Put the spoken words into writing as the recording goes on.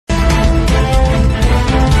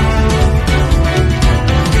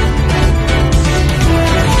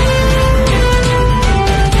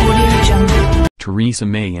Theresa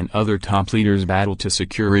May and other top leaders battle to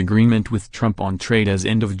secure agreement with Trump on trade as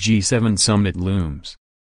end of G7 summit looms.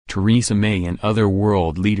 Theresa May and other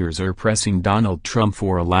world leaders are pressing Donald Trump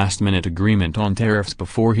for a last-minute agreement on tariffs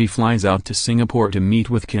before he flies out to Singapore to meet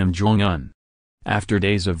with Kim Jong-Un. After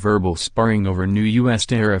days of verbal sparring over new U.S.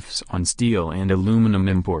 tariffs on steel and aluminum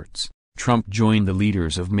imports, Trump joined the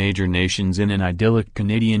leaders of major nations in an idyllic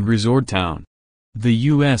Canadian resort town. The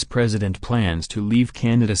U.S. president plans to leave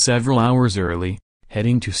Canada several hours early,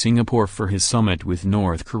 heading to Singapore for his summit with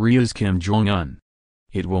North Korea's Kim Jong-un.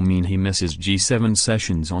 It will mean he misses G7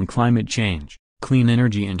 sessions on climate change, clean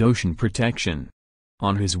energy and ocean protection.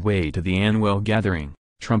 On his way to the annual gathering,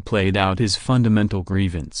 Trump laid out his fundamental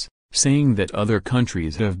grievance, saying that other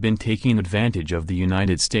countries have been taking advantage of the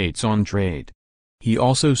United States on trade. He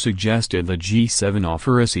also suggested the G7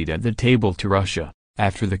 offer a seat at the table to Russia,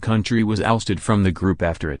 after the country was ousted from the group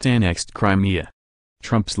after it annexed Crimea.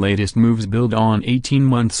 Trump's latest moves build on 18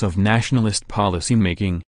 months of nationalist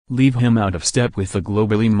policymaking, leave him out of step with the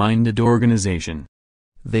globally minded organization.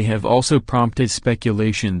 They have also prompted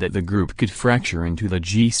speculation that the group could fracture into the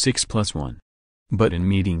G6+1. But in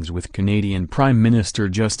meetings with Canadian Prime Minister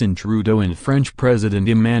Justin Trudeau and French President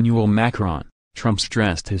Emmanuel Macron, Trump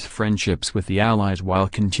stressed his friendships with the Allies while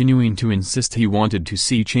continuing to insist he wanted to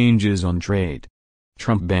see changes on trade.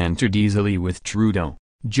 Trump bantered easily with Trudeau,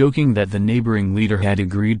 joking that the neighboring leader had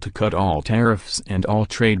agreed to cut all tariffs and all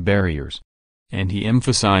trade barriers. And he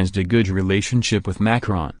emphasized a good relationship with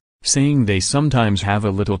Macron, saying they sometimes have a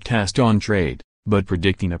little test on trade, but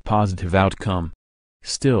predicting a positive outcome.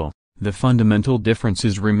 Still, the fundamental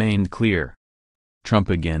differences remained clear.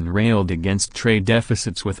 Trump again railed against trade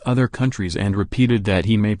deficits with other countries and repeated that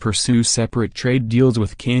he may pursue separate trade deals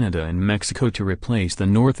with Canada and Mexico to replace the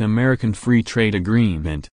North American Free Trade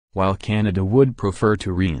Agreement, while Canada would prefer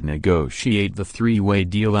to renegotiate the three-way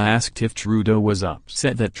deal. Asked if Trudeau was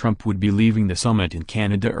upset that Trump would be leaving the summit in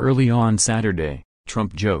Canada early on Saturday,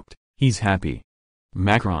 Trump joked, "He's happy."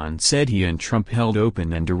 Macron said he and Trump held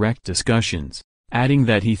open and direct discussions, adding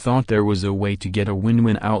that he thought there was a way to get a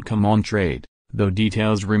win-win outcome on trade, though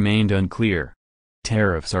details remained unclear.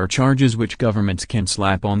 Tariffs are charges which governments can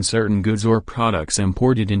slap on certain goods or products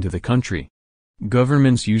imported into the country.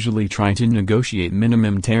 Governments usually try to negotiate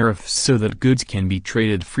minimum tariffs so that goods can be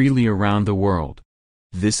traded freely around the world.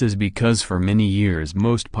 This is because for many years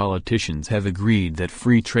most politicians have agreed that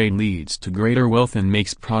free trade leads to greater wealth and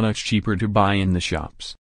makes products cheaper to buy in the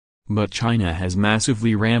shops. But China has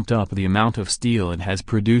massively ramped up the amount of steel it has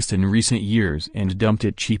produced in recent years and dumped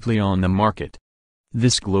it cheaply on the market.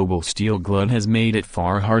 This global steel glut has made it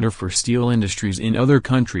far harder for steel industries in other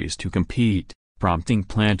countries to compete, prompting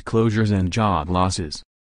plant closures and job losses.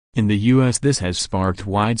 In the U.S. this has sparked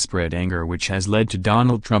widespread anger which has led to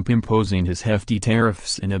Donald Trump imposing his hefty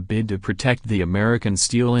tariffs in a bid to protect the American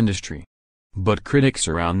steel industry. But critics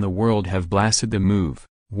around the world have blasted the move,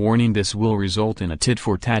 warning this will result in a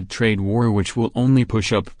tit-for-tat trade war which will only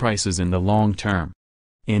push up prices in the long term.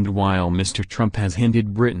 And while Mr. Trump has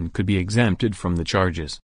hinted Britain could be exempted from the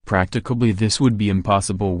charges, practically this would be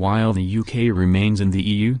impossible while the UK remains in the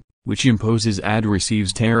EU, which imposes and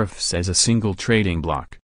receives tariffs as a single trading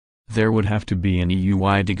bloc. There would have to be an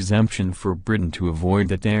EU-wide exemption for Britain to avoid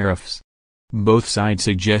the tariffs. Both sides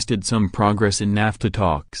suggested some progress in NAFTA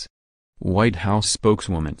talks. White House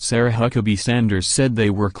spokeswoman Sarah Huckabee Sanders said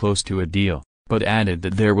they were close to a deal, but added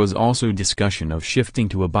that there was also discussion of shifting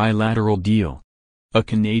to a bilateral deal. A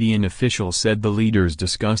Canadian official said the leaders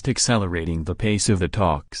discussed accelerating the pace of the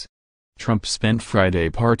talks. Trump spent Friday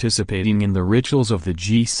participating in the rituals of the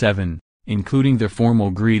G7, including the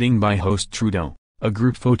formal greeting by host Trudeau, a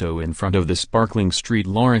group photo in front of the sparkling St.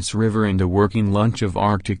 Lawrence River and a working lunch of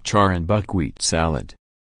Arctic char and buckwheat salad.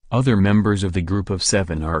 Other members of the Group of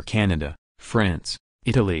Seven are Canada, France,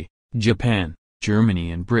 Italy, Japan,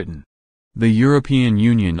 Germany and Britain. The European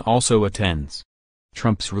Union also attends.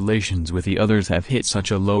 Trump's relations with the others have hit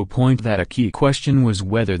such a low point that a key question was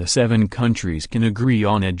whether the 7 countries can agree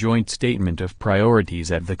on a joint statement of priorities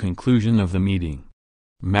at the conclusion of the meeting.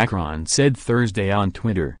 Macron said Thursday on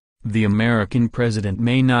Twitter, "The American president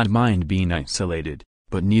may not mind being isolated,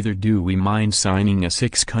 but neither do we mind signing a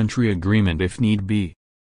 6-country agreement if need be."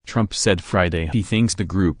 Trump said Friday he thinks the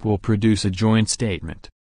group will produce a joint statement.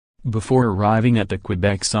 Before arriving at the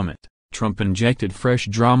Quebec summit, Trump injected fresh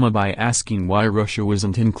drama by asking why Russia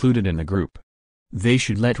wasn't included in the group. "They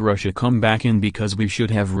should let Russia come back in because we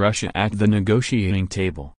should have Russia at the negotiating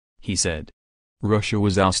table," he said. Russia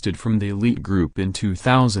was ousted from the elite group in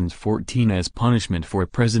 2014 as punishment for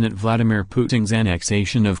President Vladimir Putin's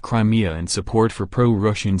annexation of Crimea and support for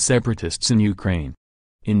pro-Russian separatists in Ukraine.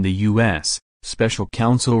 In the U.S., Special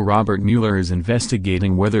counsel Robert Mueller is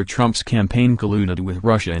investigating whether Trump's campaign colluded with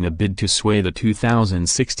Russia in a bid to sway the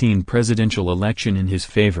 2016 presidential election in his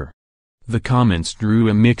favor. The comments drew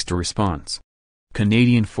a mixed response.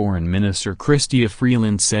 Canadian Foreign Minister Chrystia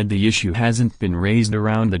Freeland said the issue hasn't been raised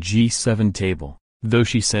around the G7 table, though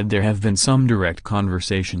she said there have been some direct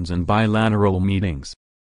conversations and bilateral meetings.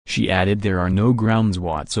 She added there are no grounds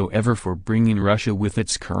whatsoever for bringing Russia with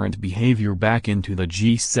its current behavior back into the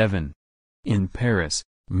G7. In Paris,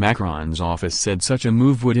 Macron's office said such a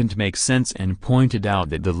move wouldn't make sense and pointed out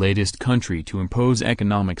that the latest country to impose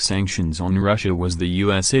economic sanctions on Russia was the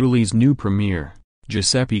U.S. Italy's new premier,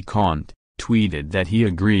 Giuseppe Conte, tweeted that he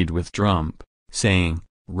agreed with Trump, saying,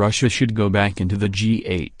 "Russia should go back into the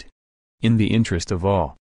G8. In the interest of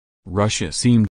all." Russia seemed